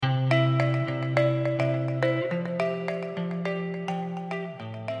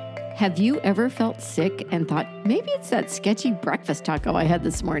Have you ever felt sick and thought, maybe it's that sketchy breakfast taco I had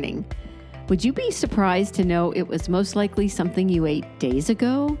this morning? Would you be surprised to know it was most likely something you ate days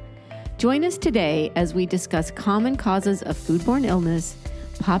ago? Join us today as we discuss common causes of foodborne illness,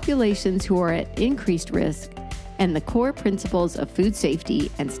 populations who are at increased risk, and the core principles of food safety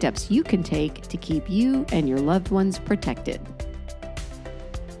and steps you can take to keep you and your loved ones protected.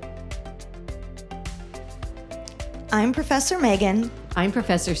 I'm Professor Megan. I'm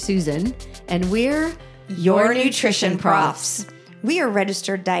Professor Susan, and we're your nutrition profs. We are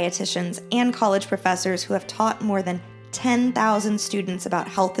registered dietitians and college professors who have taught more than 10,000 students about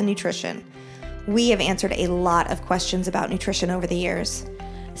health and nutrition. We have answered a lot of questions about nutrition over the years.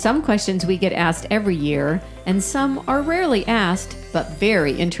 Some questions we get asked every year, and some are rarely asked, but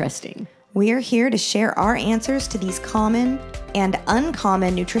very interesting. We are here to share our answers to these common and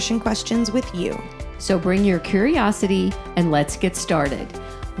uncommon nutrition questions with you. So bring your curiosity and let's get started.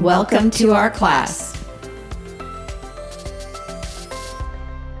 Welcome to our class.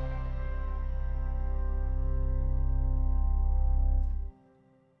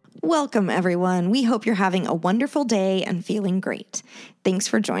 Welcome, everyone. We hope you're having a wonderful day and feeling great. Thanks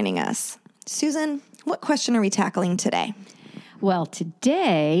for joining us. Susan, what question are we tackling today? Well,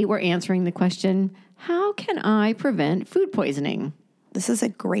 today we're answering the question, how can I prevent food poisoning? This is a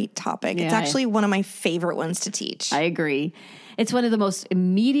great topic. Yeah, it's actually one of my favorite ones to teach. I agree. It's one of the most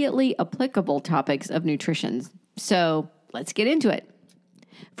immediately applicable topics of nutrition. So let's get into it.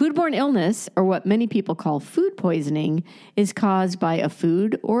 Foodborne illness, or what many people call food poisoning, is caused by a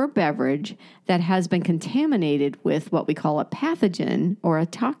food or a beverage that has been contaminated with what we call a pathogen or a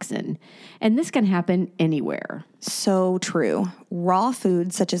toxin. And this can happen anywhere. So true. Raw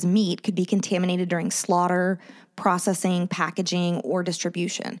foods such as meat could be contaminated during slaughter, processing, packaging, or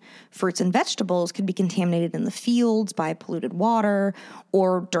distribution. Fruits and vegetables could be contaminated in the fields by polluted water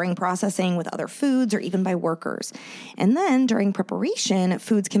or during processing with other foods or even by workers. And then during preparation,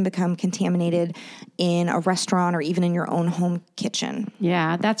 foods can become contaminated in a restaurant or even in your own home kitchen.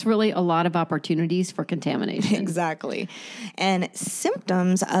 Yeah, that's really a lot of opportunities for contamination. Exactly. And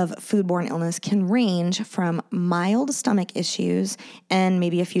symptoms of foodborne illness can range from mild stomach issues and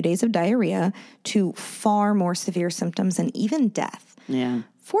maybe a few days of diarrhea to far more severe symptoms and even death. Yeah.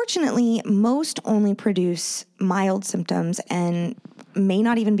 Fortunately, most only produce mild symptoms and may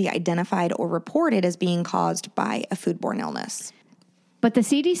not even be identified or reported as being caused by a foodborne illness. But the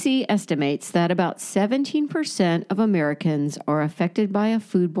CDC estimates that about 17% of Americans are affected by a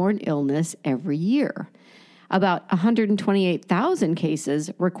foodborne illness every year. About 128,000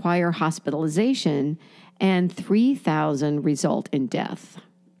 cases require hospitalization, and 3,000 result in death.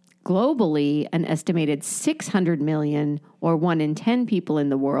 Globally, an estimated 600 million, or 1 in 10 people in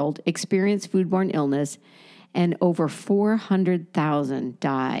the world, experience foodborne illness, and over 400,000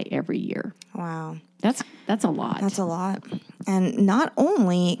 die every year. Wow. That's a lot. That's a lot. And not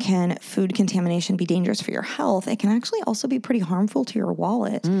only can food contamination be dangerous for your health, it can actually also be pretty harmful to your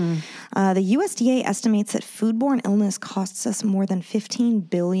wallet. The USDA estimates that foodborne illness costs us more than $15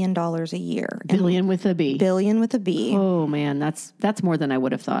 billion a year. Billion with a B. Billion with a B. Oh, man, that's more than I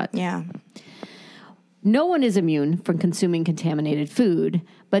would have thought. Yeah. No one is immune from consuming contaminated food,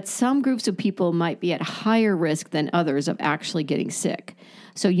 but some groups of people might be at higher risk than others of actually getting sick.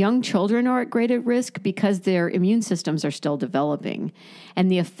 So young children are at greater risk because their immune systems are still developing. And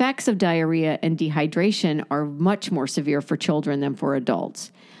the effects of diarrhea and dehydration are much more severe for children than for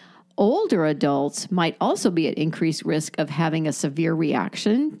adults. Older adults might also be at increased risk of having a severe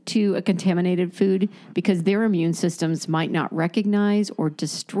reaction to a contaminated food because their immune systems might not recognize or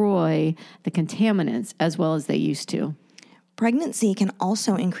destroy the contaminants as well as they used to. Pregnancy can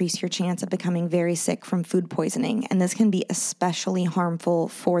also increase your chance of becoming very sick from food poisoning, and this can be especially harmful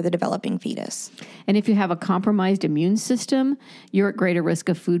for the developing fetus. And if you have a compromised immune system, you're at greater risk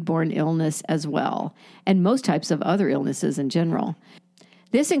of foodborne illness as well, and most types of other illnesses in general.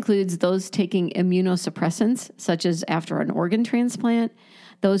 This includes those taking immunosuppressants, such as after an organ transplant,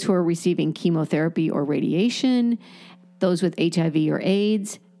 those who are receiving chemotherapy or radiation, those with HIV or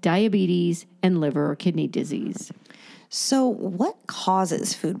AIDS, diabetes, and liver or kidney disease. So what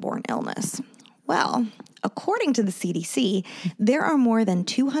causes foodborne illness? Well, according to the CDC, there are more than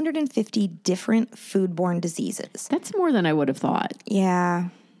 250 different foodborne diseases. That's more than I would have thought. Yeah.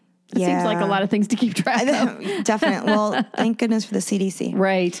 It seems like a lot of things to keep track of. Definitely. Well, thank goodness for the CDC.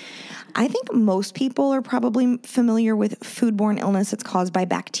 Right. I think most people are probably familiar with foodborne illness. It's caused by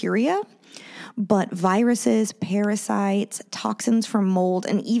bacteria. But viruses, parasites, toxins from mold,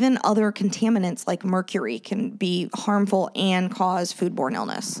 and even other contaminants like mercury can be harmful and cause foodborne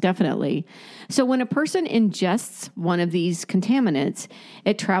illness. Definitely. So when a person ingests one of these contaminants,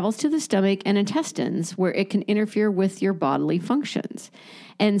 it travels to the stomach and intestines where it can interfere with your bodily functions.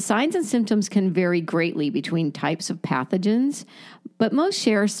 And signs and symptoms can vary greatly between types of pathogens, but most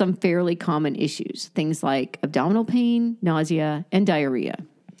share some fairly common issues, things like abdominal pain, nausea, and diarrhea.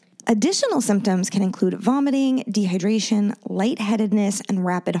 Additional symptoms can include vomiting, dehydration, lightheadedness, and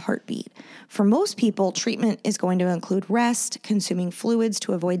rapid heartbeat. For most people, treatment is going to include rest, consuming fluids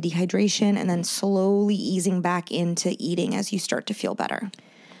to avoid dehydration, and then slowly easing back into eating as you start to feel better.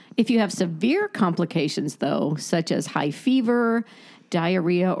 If you have severe complications, though, such as high fever,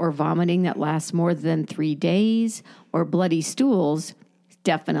 diarrhea or vomiting that lasts more than 3 days, or bloody stools,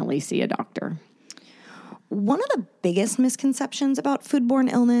 definitely see a doctor. One of the biggest misconceptions about foodborne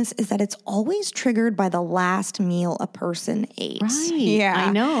illness is that it's always triggered by the last meal a person ate. Right. Yeah.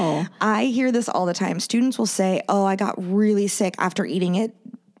 I know. I hear this all the time. Students will say, oh, I got really sick after eating at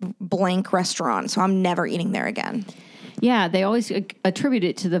blank restaurant, so I'm never eating there again. Yeah, they always attribute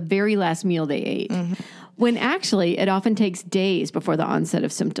it to the very last meal they ate. Mm-hmm. When actually, it often takes days before the onset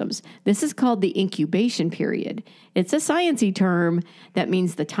of symptoms. This is called the incubation period. It's a sciencey term that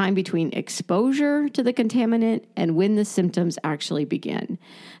means the time between exposure to the contaminant and when the symptoms actually begin.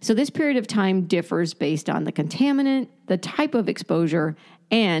 So this period of time differs based on the contaminant, the type of exposure,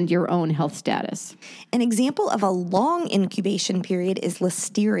 and your own health status. An example of a long incubation period is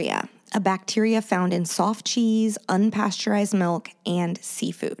Listeria, a bacteria found in soft cheese, unpasteurized milk, and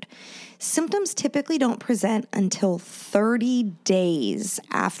seafood. Symptoms typically don't present until 30 days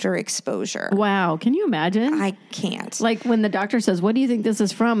after exposure. Wow. Can you imagine? I can't. Like when the doctor says, what do you think this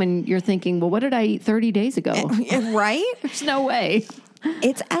is from? And you're thinking, well, what did I eat 30 days ago? Right? There's no way.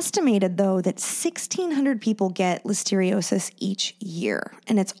 It's estimated, though, that 1,600 people get listeriosis each year.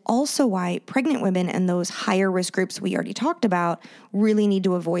 And it's also why pregnant women and those higher risk groups we already talked about really need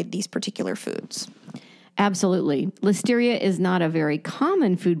to avoid these particular foods. Absolutely. Listeria is not a very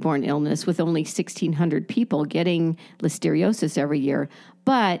common foodborne illness with only 1,600 people getting listeriosis every year,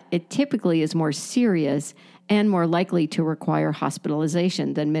 but it typically is more serious and more likely to require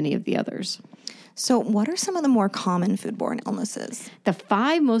hospitalization than many of the others. So what are some of the more common foodborne illnesses? The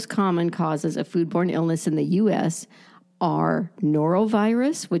 5 most common causes of foodborne illness in the U.S. are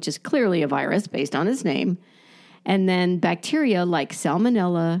norovirus, which is clearly a virus based on its name, and then bacteria like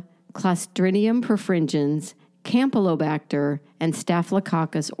Salmonella, Clostridium perfringens, Campylobacter, and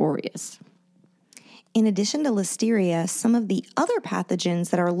Staphylococcus aureus. In addition to Listeria, some of the other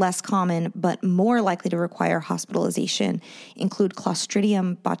pathogens that are less common but more likely to require hospitalization include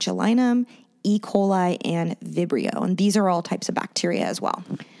Clostridium botulinum, E. coli, and Vibrio. And these are all types of bacteria as well.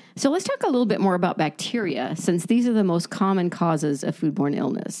 So let's talk a little bit more about bacteria, since these are the most common causes of foodborne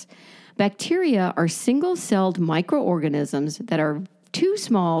illness. Bacteria are single-celled microorganisms that are too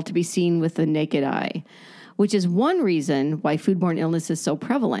small to be seen with the naked eye, which is one reason why foodborne illness is so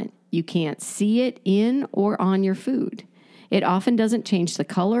prevalent. You can't see it in or on your food. It often doesn't change the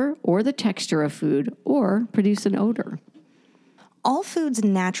color or the texture of food or produce an odor. All foods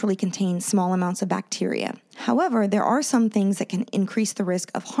naturally contain small amounts of bacteria. However, there are some things that can increase the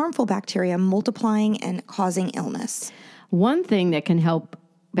risk of harmful bacteria multiplying and causing illness. One thing that can help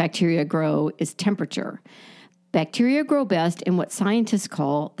bacteria grow is temperature. Bacteria grow best in what scientists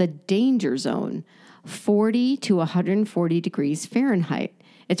call the danger zone, 40 to 140 degrees Fahrenheit.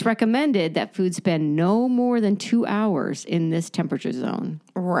 It's recommended that food spend no more than 2 hours in this temperature zone.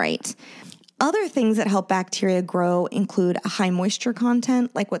 Right. Other things that help bacteria grow include a high moisture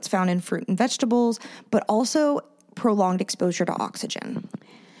content, like what's found in fruit and vegetables, but also prolonged exposure to oxygen.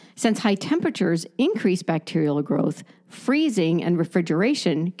 Since high temperatures increase bacterial growth, freezing and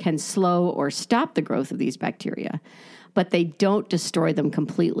refrigeration can slow or stop the growth of these bacteria, but they don't destroy them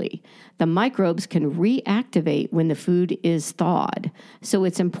completely. The microbes can reactivate when the food is thawed, so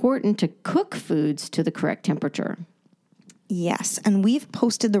it's important to cook foods to the correct temperature. Yes, and we've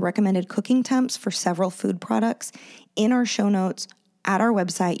posted the recommended cooking temps for several food products in our show notes at our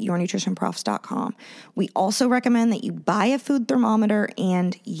website, yournutritionprofs.com. We also recommend that you buy a food thermometer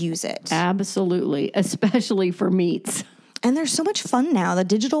and use it. Absolutely, especially for meats. And they're so much fun now. The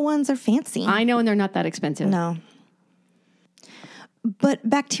digital ones are fancy. I know, and they're not that expensive. No. But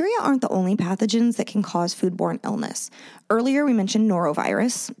bacteria aren't the only pathogens that can cause foodborne illness. Earlier, we mentioned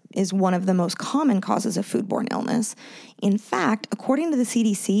norovirus is one of the most common causes of foodborne illness. In fact, according to the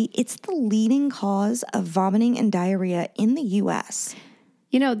CDC, it's the leading cause of vomiting and diarrhea in the U.S.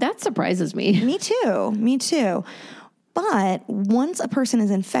 You know, that surprises me. Me too. But once a person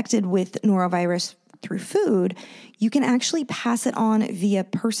is infected with norovirus through food, you can actually pass it on via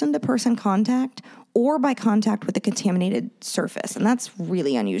person-to-person contact or by contact with a contaminated surface. And that's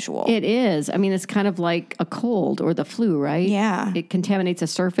really unusual. It is. I mean, it's kind of like a cold or the flu, right? Yeah. It contaminates a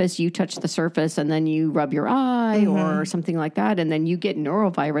surface. You touch the surface and then you rub your eye or something like that. And then you get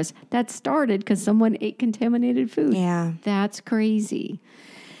norovirus. That started because someone ate contaminated food. Yeah. That's crazy.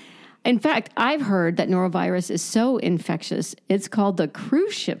 In fact, I've heard that norovirus is so infectious, it's called the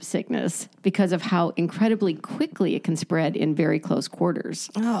cruise ship sickness because of how incredibly quickly it can spread in very close quarters.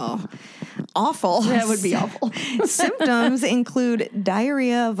 Oh, awful. That would be awful. Symptoms include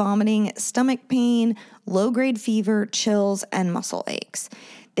diarrhea, vomiting, stomach pain, low-grade fever, chills, and muscle aches.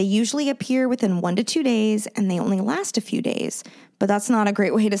 They usually appear within 1 to 2 days, and they only last a few days. But that's not a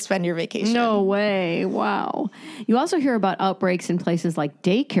great way to spend your vacation. No way. Wow. You also hear about outbreaks in places like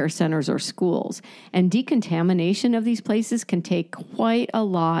daycare centers or schools, and decontamination of these places can take quite a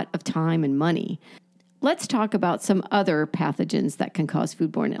lot of time and money. Let's talk about some other pathogens that can cause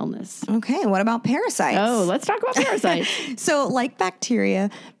foodborne illness. Okay, what about parasites? Oh, let's talk about parasites. So, like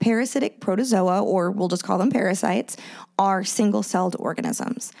bacteria, parasitic protozoa, or we'll just call them parasites, are single-celled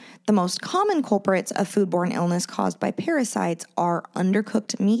organisms. The most common culprits of foodborne illness caused by parasites are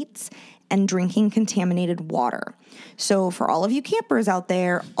undercooked meats and drinking contaminated water. So, for all of you campers out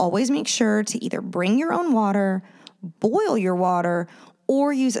there, always make sure to either bring your own water, boil your water,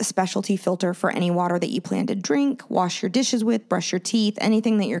 or use a specialty filter for any water that you plan to drink, wash your dishes with, brush your teeth,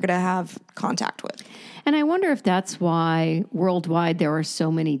 anything that you're going to have contact with. And I wonder if that's why worldwide there are so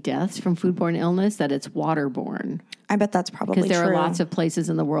many deaths from foodborne illness, that it's waterborne. I bet that's probably true. Because there are lots of places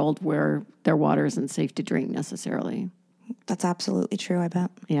in the world where their water isn't safe to drink necessarily. That's absolutely true, I bet.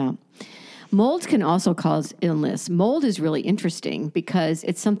 Yeah. Molds can also cause illness. Mold is really interesting because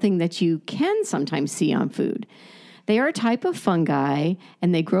it's something that you can sometimes see on food. They are a type of fungi,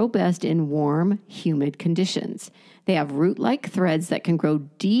 and they grow best in warm, humid conditions. They have root-like threads that can grow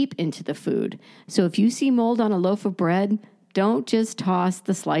deep into the food. So if you see mold on a loaf of bread, don't just toss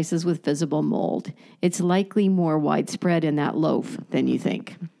the slices with visible mold. It's likely more widespread in that loaf than you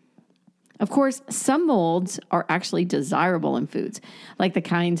think. Of course, some molds are actually desirable in foods, like the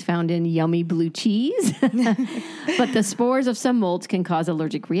kinds found in yummy blue cheese. But the spores of some molds can cause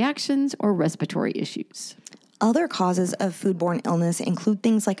allergic reactions or respiratory issues. Other causes of foodborne illness include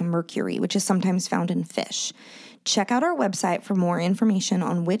things like mercury, which is sometimes found in fish. Check out our website for more information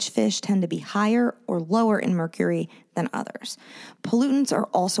on which fish tend to be higher or lower in mercury than others. Pollutants are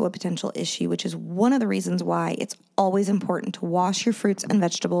also a potential issue, which is one of the reasons why it's always important to wash your fruits and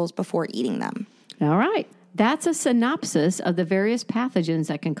vegetables before eating them. All right. That's a synopsis of the various pathogens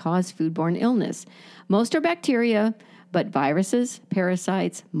that can cause foodborne illness. Most are bacteria, but viruses,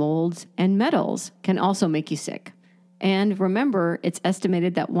 parasites, molds, and metals can also make you sick. And remember, it's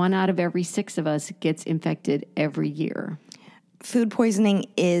estimated that 1 out of every 6 of us gets infected every year. Food poisoning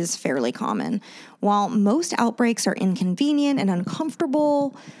is fairly common. While most outbreaks are inconvenient and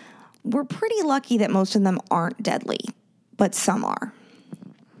uncomfortable, we're pretty lucky that most of them aren't deadly, but some are.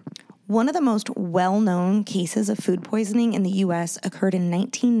 One of the most well-known cases of food poisoning in the U.S. occurred in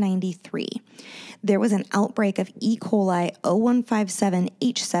 1993. There was an outbreak of E. coli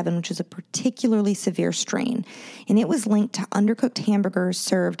 0157H7, which is a particularly severe strain, and it was linked to undercooked hamburgers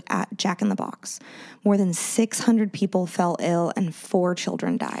served at Jack in the Box. More than 600 people fell ill and 4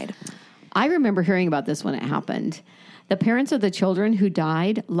 children died. I remember hearing about this when it happened. The parents of the children who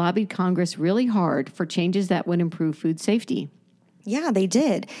died lobbied Congress really hard for changes that would improve food safety. Yeah, they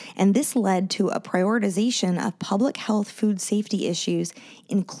did. And this led to a prioritization of public health food safety issues,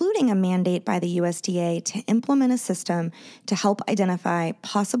 including a mandate by the USDA to implement a system to help identify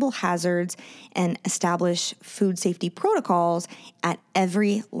possible hazards and establish food safety protocols at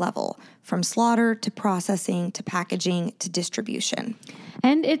every level, from slaughter to processing to packaging to distribution.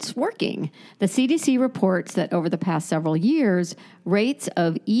 And it's working. The CDC reports that over the past several years, rates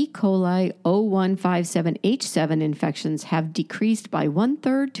of E. coli 0157H7 infections have decreased by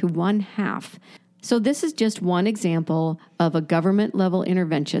 1/3 to 1/2. So this is just one example of a government-level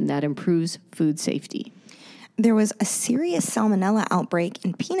intervention that improves food safety. There was a serious salmonella outbreak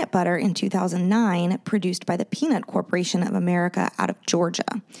in peanut butter in 2009 produced by the Peanut Corporation of America out of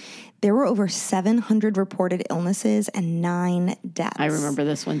Georgia. There were over 700 reported illnesses and 9 deaths. I remember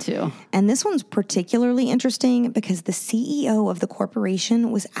this one too. And this one's particularly interesting because the CEO of the corporation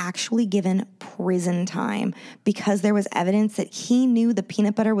was actually given prison time because there was evidence that he knew the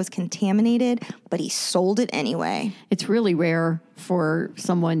peanut butter was contaminated, but he sold it anyway. It's really rare for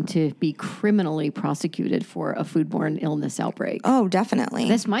someone to be criminally prosecuted for a foodborne illness outbreak. Oh, definitely.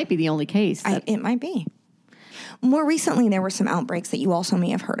 This might be the only case. It might be. More recently, there were some outbreaks that you also may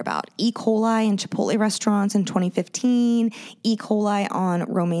have heard about. E. coli in Chipotle restaurants in 2015, E. coli on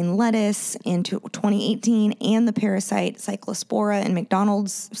romaine lettuce in 2018, and the parasite Cyclospora in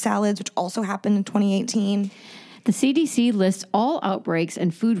McDonald's salads, which also happened in 2018. The CDC lists all outbreaks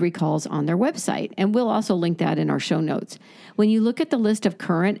and food recalls on their website, and we'll also link that in our show notes. When you look at the list of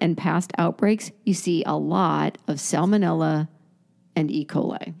current and past outbreaks, you see a lot of Salmonella and E.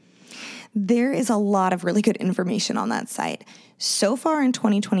 coli. There is a lot of really good information on that site. So far in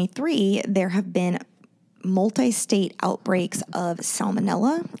 2023, there have been multi-state outbreaks of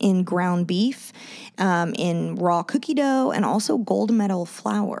Salmonella in ground beef, in raw cookie dough, and also gold medal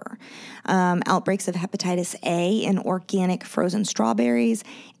flour. Outbreaks of hepatitis A in organic frozen strawberries,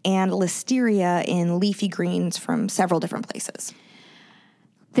 and listeria in leafy greens from several different places.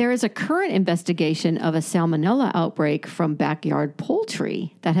 There is a current investigation of a Salmonella outbreak from backyard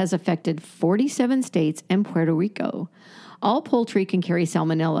poultry that has affected 47 states and Puerto Rico. All poultry can carry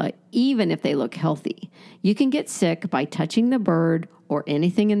Salmonella even if they look healthy. You can get sick by touching the bird or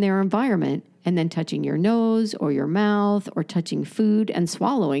anything in their environment and then touching your nose or your mouth or touching food and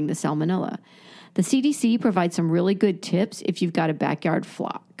swallowing the Salmonella. The CDC provides some really good tips if you've got a backyard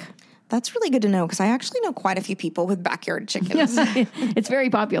flock. That's really good to know because I actually know quite a few people with backyard chickens. It's very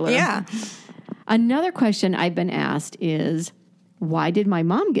popular. Yeah. Another question I've been asked is, why did my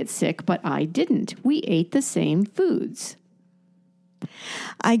mom get sick but I didn't? We ate the same foods.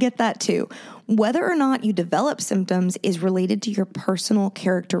 I get that too. Whether or not you develop symptoms is related to your personal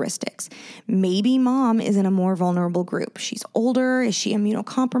characteristics. Maybe mom is in a more vulnerable group. She's older. Is she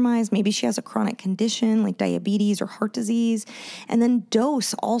immunocompromised? Maybe she has a chronic condition like diabetes or heart disease. And then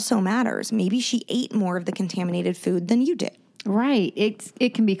dose also matters. Maybe she ate more of the contaminated food than you did. Right.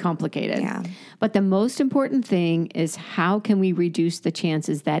 It can be complicated. Yeah. But the most important thing is how can we reduce the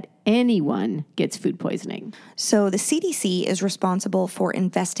chances that anyone gets food poisoning? So the CDC is responsible for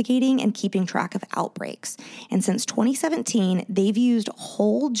investigating and keeping track of outbreaks. And since 2017, they've used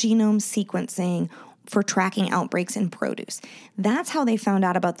whole genome sequencing for tracking outbreaks in produce. That's how they found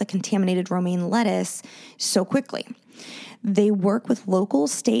out about the contaminated romaine lettuce so quickly. They work with local,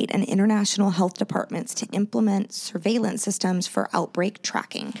 state, and international health departments to implement surveillance systems for outbreak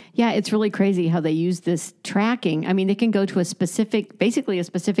tracking. Yeah, it's really crazy how they use this tracking. I mean, they can go to basically a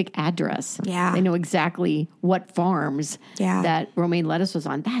specific address. Yeah. They know exactly what farms Yeah. that romaine lettuce was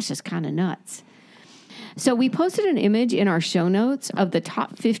on. That's just kind of nuts. So we posted an image in our show notes of the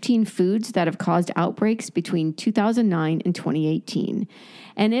top 15 foods that have caused outbreaks between 2009 and 2018.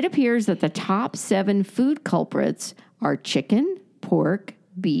 And it appears that the top 7 food culprits are chicken, pork,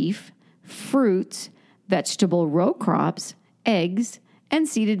 beef, fruits, vegetable row crops, eggs, and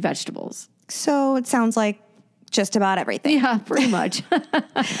seeded vegetables. So it sounds like just about everything. Yeah, pretty much.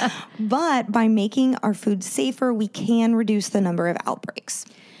 But by making our food safer, we can reduce the number of outbreaks.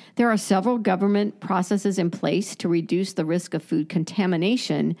 There are several government processes in place to reduce the risk of food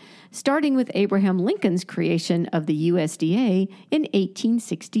contamination, starting with Abraham Lincoln's creation of the USDA in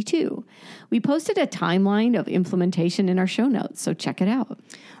 1862. We posted a timeline of implementation in our show notes, so check it out.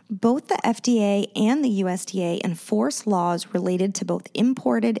 Both the FDA and the USDA enforce laws related to both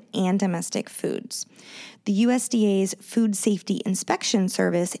imported and domestic foods. The USDA's Food Safety Inspection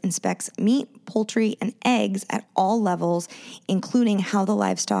Service inspects meat, poultry, and eggs at all levels, including how the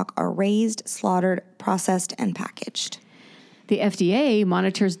livestock are raised, slaughtered, processed, and packaged. The FDA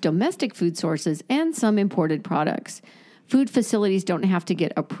monitors domestic food sources and some imported products. Food facilities don't have to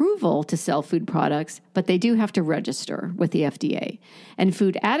get approval to sell food products, but they do have to register with the FDA. And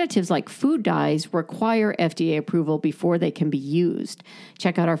food additives like food dyes require FDA approval before they can be used.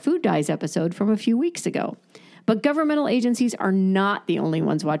 Check out our food dyes episode from a few weeks ago. But governmental agencies are not the only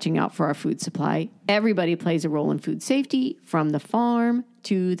ones watching out for our food supply. Everybody plays a role in food safety, from the farm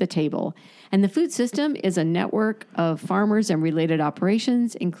to the table. And the food system is a network of farmers and related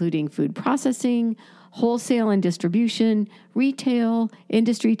operations, including food processing, wholesale and distribution, retail,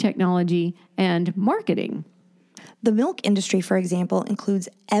 industry technology, and marketing. The milk industry, for example, includes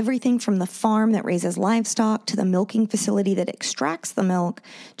everything from the farm that raises livestock to the milking facility that extracts the milk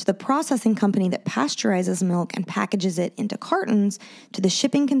to the processing company that pasteurizes milk and packages it into cartons to the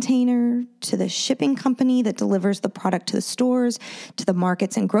shipping container to the shipping company that delivers the product to the stores to the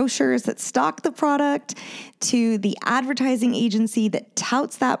markets and grocers that stock the product to the advertising agency that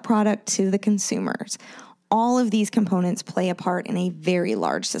touts that product to the consumers. All of these components play a part in a very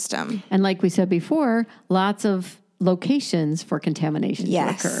large system. And like we said before, lots of locations for contamination to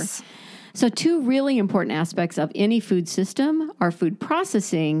occur. So two really important aspects of any food system are food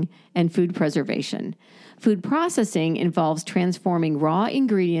processing and food preservation. Food processing involves transforming raw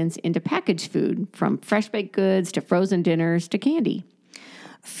ingredients into packaged food, from fresh baked goods to frozen dinners to candy.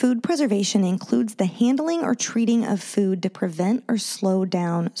 Food preservation includes the handling or treating of food to prevent or slow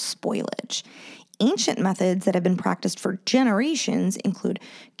down spoilage. Ancient methods that have been practiced for generations include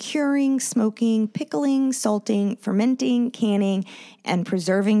curing, smoking, pickling, salting, fermenting, canning, and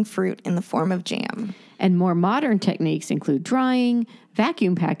preserving fruit in the form of jam. And more modern techniques include drying,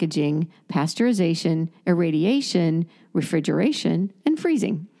 vacuum packaging, pasteurization, irradiation, refrigeration, and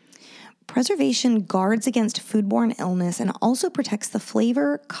freezing. Preservation guards against foodborne illness and also protects the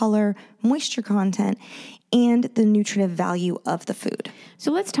flavor, color, moisture content, and the nutritive value of the food. So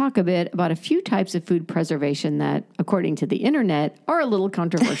let's talk a bit about a few types of food preservation that, according to the internet, are a little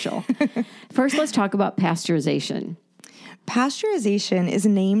controversial. First, let's talk about pasteurization. Pasteurization is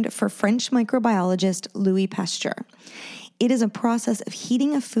named for French microbiologist Louis Pasteur. It is a process of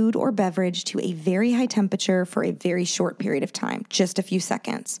heating a food or beverage to a very high temperature for a very short period of time, just a few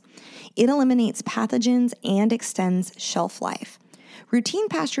seconds. It eliminates pathogens and extends shelf life. Routine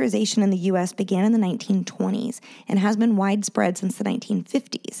pasteurization in the U.S. began in the 1920s and has been widespread since the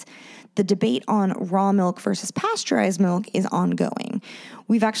 1950s. The debate on raw milk versus pasteurized milk is ongoing.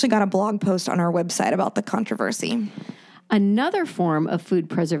 We've actually got a blog post on our website about the controversy. Another form of food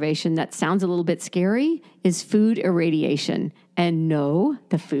preservation that sounds a little bit scary is food irradiation. And no,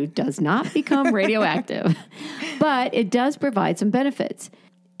 the food does not become radioactive, but it does provide some benefits.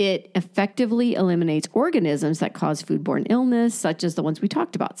 It effectively eliminates organisms that cause foodborne illness, such as the ones we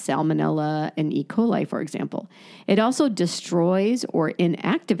talked about, Salmonella and E. coli, for example. It also destroys or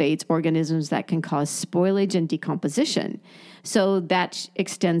inactivates organisms that can cause spoilage and decomposition. So that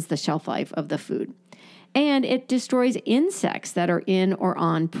extends the shelf life of the food. And it destroys insects that are in or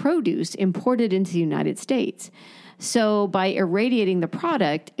on produce imported into the United States. So by irradiating the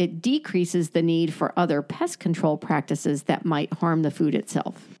product, it decreases the need for other pest control practices that might harm the food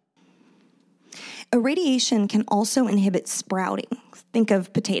itself. Irradiation can also inhibit sprouting, think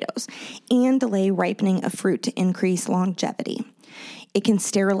of potatoes, and delay ripening of fruit to increase longevity. It can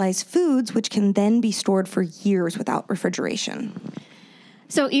sterilize foods, which can then be stored for years without refrigeration.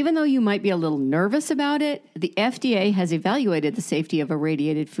 So even though you might be a little nervous about it, the FDA has evaluated the safety of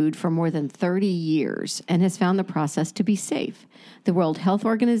irradiated food for more than 30 years and has found the process to be safe. The World Health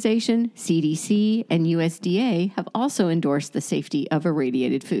Organization, CDC, and USDA have also endorsed the safety of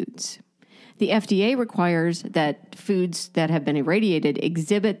irradiated foods. The FDA requires that foods that have been irradiated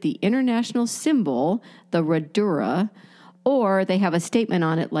exhibit the international symbol, the RADURA, or they have a statement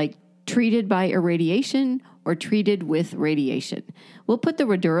on it like treated by irradiation or treated with radiation. We'll put the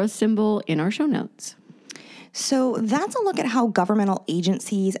RADURA symbol in our show notes. So that's a look at how governmental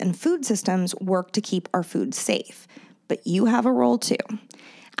agencies and food systems work to keep our food safe. But you have a role too.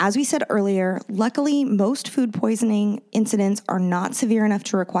 As we said earlier, luckily, most food poisoning incidents are not severe enough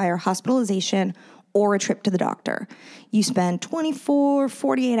to require hospitalization or a trip to the doctor. You spend 24,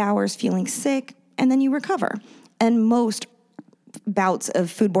 48 hours feeling sick, and then you recover. And most bouts of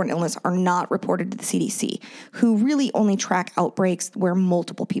foodborne illness are not reported to the CDC, who really only track outbreaks where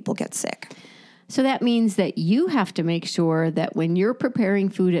multiple people get sick. So that means that you have to make sure that when you're preparing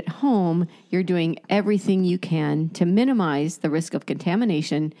food at home, you're doing everything you can to minimize the risk of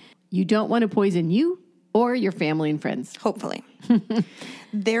contamination. You don't want to poison you or your family and friends. Hopefully.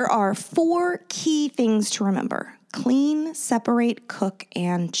 There are 4 key things to remember: clean, separate, cook,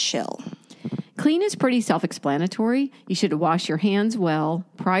 and chill. Clean is pretty self-explanatory. You should wash your hands well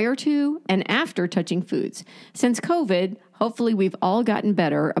prior to and after touching foods. Since COVID, hopefully we've all gotten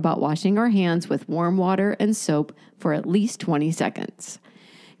better about washing our hands with warm water and soap for at least 20 seconds.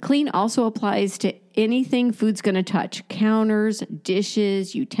 Clean also applies to anything food's going to touch: counters,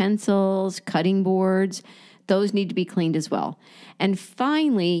 dishes, utensils, cutting boards. Those need to be cleaned as well. And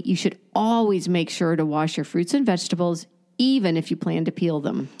finally, you should always make sure to wash your fruits and vegetables, even if you plan to peel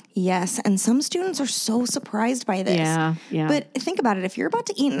them. Yes, and some students are so surprised by this. Yeah. But think about it. If you're about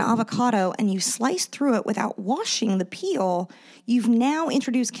to eat an avocado and you slice through it without washing the peel, you've now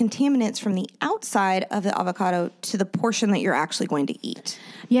introduced contaminants from the outside of the avocado to the portion that you're actually going to eat.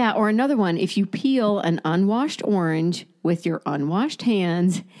 Yeah, or another one, if you peel an unwashed orange with your unwashed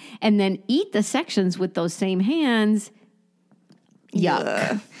hands and then eat the sections with those same hands, yuck.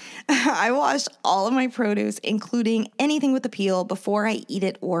 Ugh. I wash all of my produce, including anything with the peel, before I eat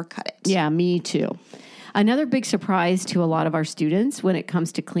it or cut it. Yeah, me too. Another big surprise to a lot of our students when it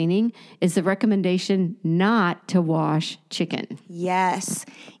comes to cleaning is the recommendation not to wash chicken. Yes.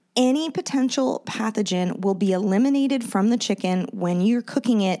 Any potential pathogen will be eliminated from the chicken when you're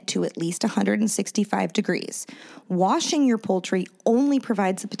cooking it to at least 165 degrees. Washing your poultry only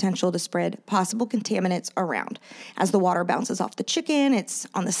provides the potential to spread possible contaminants around. As the water bounces off the chicken, it's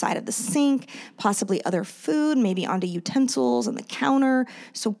on the side of the sink, possibly other food, maybe onto utensils and the counter.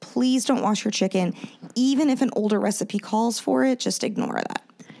 So please don't wash your chicken. Even if an older recipe calls for it, just ignore that.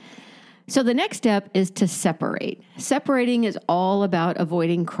 So the next step is to separate. Separating is all about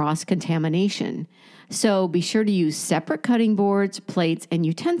avoiding cross-contamination. So be sure to use separate cutting boards, plates, and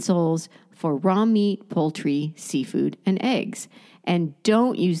utensils for raw meat, poultry, seafood, and eggs. And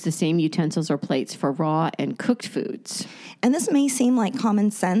don't use the same utensils or plates for raw and cooked foods. And this may seem like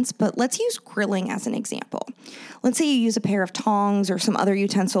common sense, but let's use grilling as an example. Let's say you use a pair of tongs or some other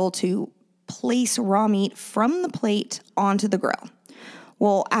utensil to place raw meat from the plate onto the grill.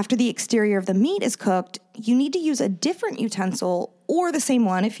 Well, after the exterior of the meat is cooked, you need to use a different utensil or the same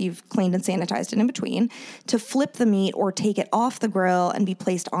one if you've cleaned and sanitized it in between to flip the meat or take it off the grill and be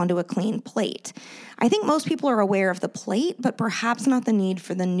placed onto a clean plate. I think most people are aware of the plate, but perhaps not the need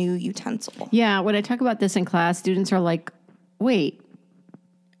for the new utensil. Yeah, when I talk about this in class, students are like, wait,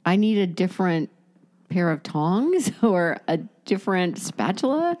 I need a different pair of tongs or a different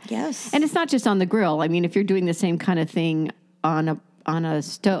spatula? Yes. And it's not just on the grill. I mean, if you're doing the same kind of thing on the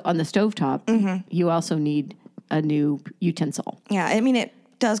stovetop, you also need a new utensil. Yeah, I mean, it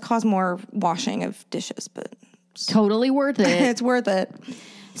does cause more washing of dishes, but totally worth it. It's worth it.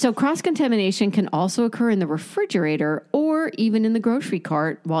 So cross-contamination can also occur in the refrigerator or even in the grocery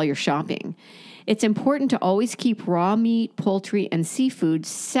cart while you're shopping. It's important to always keep raw meat, poultry, and seafood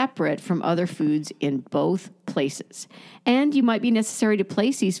separate from other foods in both places. And you might be necessary to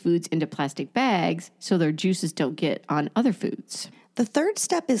place these foods into plastic bags so their juices don't get on other foods. The third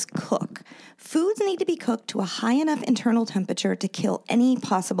step is cook. Foods need to be cooked to a high enough internal temperature to kill any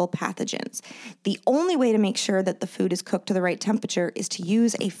possible pathogens. The only way to make sure that the food is cooked to the right temperature is to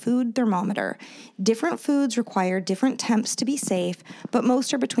use a food thermometer. Different foods require different temps to be safe, but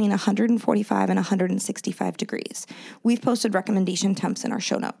most are between 145 and 165 degrees. We've posted recommendation temps in our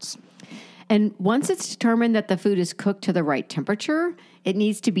show notes. And once it's determined that the food is cooked to the right temperature, it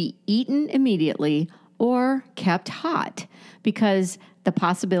needs to be eaten immediately or kept hot because the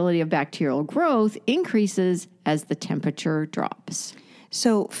possibility of bacterial growth increases as the temperature drops.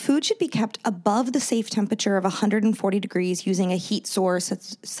 So food should be kept above the safe temperature of 140 degrees using a heat source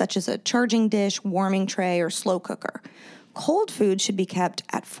such as a charging dish, warming tray, or slow cooker. Cold food should be kept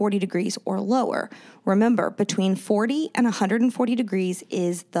at 40 degrees or lower. Remember, between 40 and 140 degrees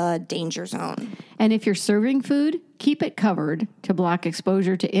is the danger zone. And if you're serving food, keep it covered to block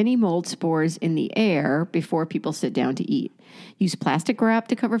exposure to any mold spores in the air before people sit down to eat. Use plastic wrap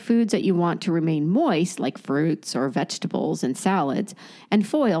to cover foods that you want to remain moist, like fruits or vegetables and salads, and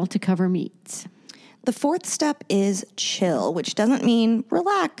foil to cover meats. The fourth step is chill, which doesn't mean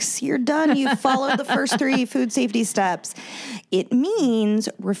relax, you're done, you've followed the first 3 food safety steps. It means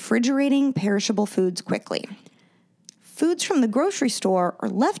refrigerating perishable foods quickly. Foods from the grocery store or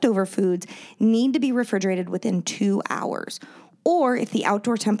leftover foods need to be refrigerated within 2 hours. Or if the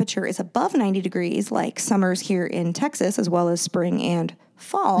outdoor temperature is above 90 degrees, like summers here in Texas, as well as spring and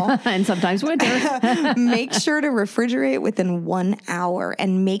fall. And sometimes winter. Make sure to refrigerate within 1 hour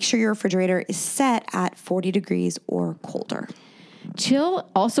and make sure your refrigerator is set at 40 degrees or colder. Chill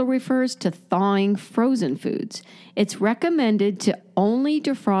also refers to thawing frozen foods. It's recommended to only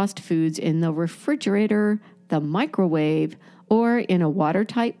defrost foods in the refrigerator, the microwave, or in a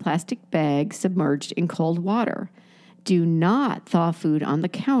watertight plastic bag submerged in cold water. Do not thaw food on the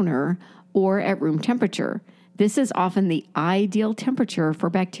counter or at room temperature. This is often the ideal temperature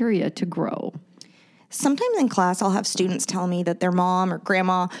for bacteria to grow. Sometimes in class, I'll have students tell me that their mom or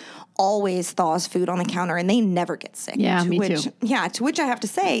grandma always thaws food on the counter and they never get sick. Yeah, me too. Yeah, to which I have to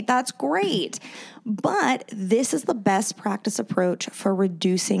say, that's great. But this is the best practice approach for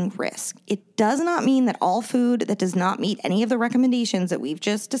reducing risk. It does not mean that all food that does not meet any of the recommendations that we've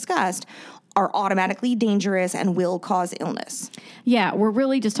just discussed are automatically dangerous and will cause illness. Yeah, we're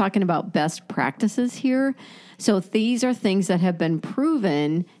really just talking about best practices here. So these are things that have been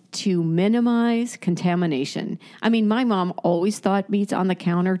proven to minimize contamination. I mean, my mom always thawed meats on the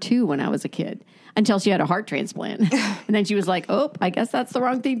counter too when I was a kid, until she had a heart transplant. And then she was like, oh, I guess that's the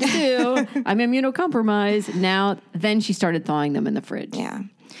wrong thing to do. I'm immunocompromised. Then she started thawing them in the fridge. Yeah.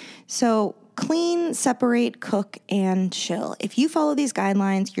 So clean, separate, cook, and chill. If you follow these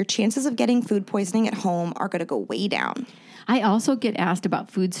guidelines, your chances of getting food poisoning at home are going to go way down. I also get asked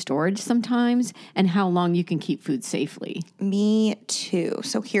about food storage sometimes and how long you can keep food safely. Me too.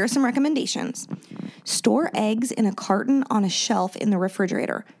 So here are some recommendations. Store eggs in a carton on a shelf in the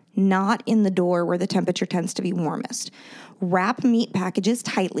refrigerator. not in the door where the temperature tends to be warmest. Wrap meat packages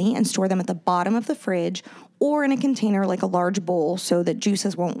tightly and store them at the bottom of the fridge or in a container like a large bowl so that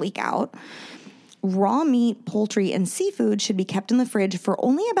juices won't leak out. Raw meat, poultry, and seafood should be kept in the fridge for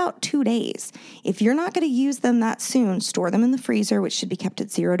only about 2 days. If you're not going to use them that soon, store them in the freezer, which should be kept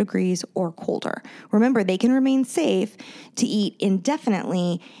at 0 degrees or colder. Remember, they can remain safe to eat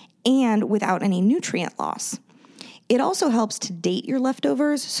indefinitely and without any nutrient loss. It also helps to date your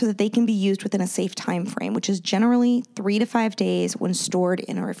leftovers so that they can be used within a safe time frame, which is generally 3 to 5 days when stored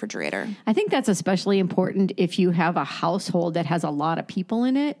in a refrigerator. I think that's especially important if you have a household that has a lot of people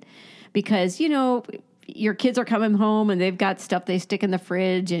in it, because, you know, your kids are coming home and they've got stuff they stick in the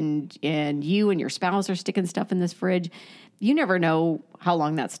fridge, and you and your spouse are sticking stuff in this fridge. You never know how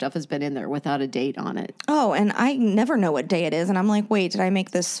long that stuff has been in there without a date on it. Oh, and I never know what day it is. And I'm like, wait, did I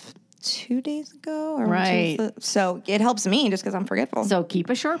make this 2 days ago? Or right. So it helps me just because I'm forgetful. So keep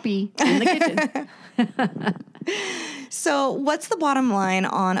a Sharpie in the kitchen. So what's the bottom line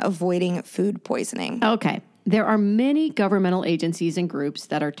on avoiding food poisoning? Okay. There are many governmental agencies and groups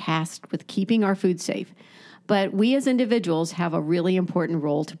that are tasked with keeping our food safe, but we as individuals have a really important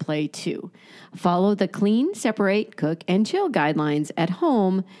role to play too. Follow the clean, separate, cook, and chill guidelines at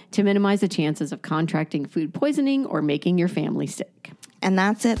home to minimize the chances of contracting food poisoning or making your family sick. And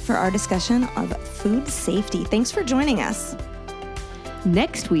that's it for our discussion of food safety. Thanks for joining us.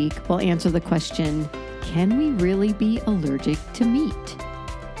 Next week, we'll answer the question, can we really be allergic to meat?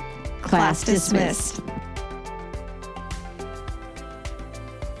 Class dismissed.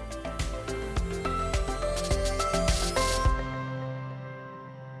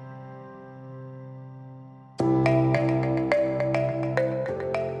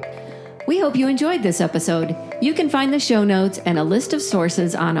 We hope you enjoyed this episode. You can find the show notes and a list of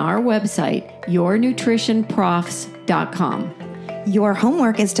sources on our website, yournutritionprofs.com. Your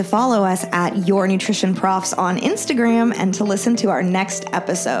homework is to follow us at Your Nutrition Profs on Instagram and to listen to our next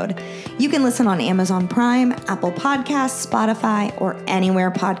episode. You can listen on Amazon Prime, Apple Podcasts, Spotify, or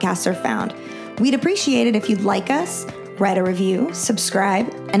anywhere podcasts are found. We'd appreciate it if you'd like us, write a review,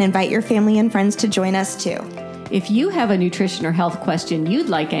 subscribe, and invite your family and friends to join us too. If you have a nutrition or health question you'd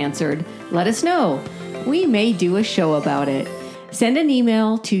like answered, let us know. We may do a show about it. Send an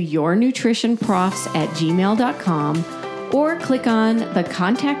email to yournutritionprofs@gmail.com or click on the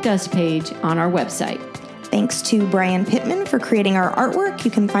Contact Us page on our website. Thanks to Brian Pittman for creating our artwork.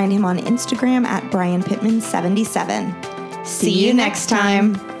 You can find him on Instagram at BrianPittman77. See you next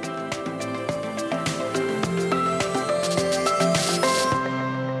time.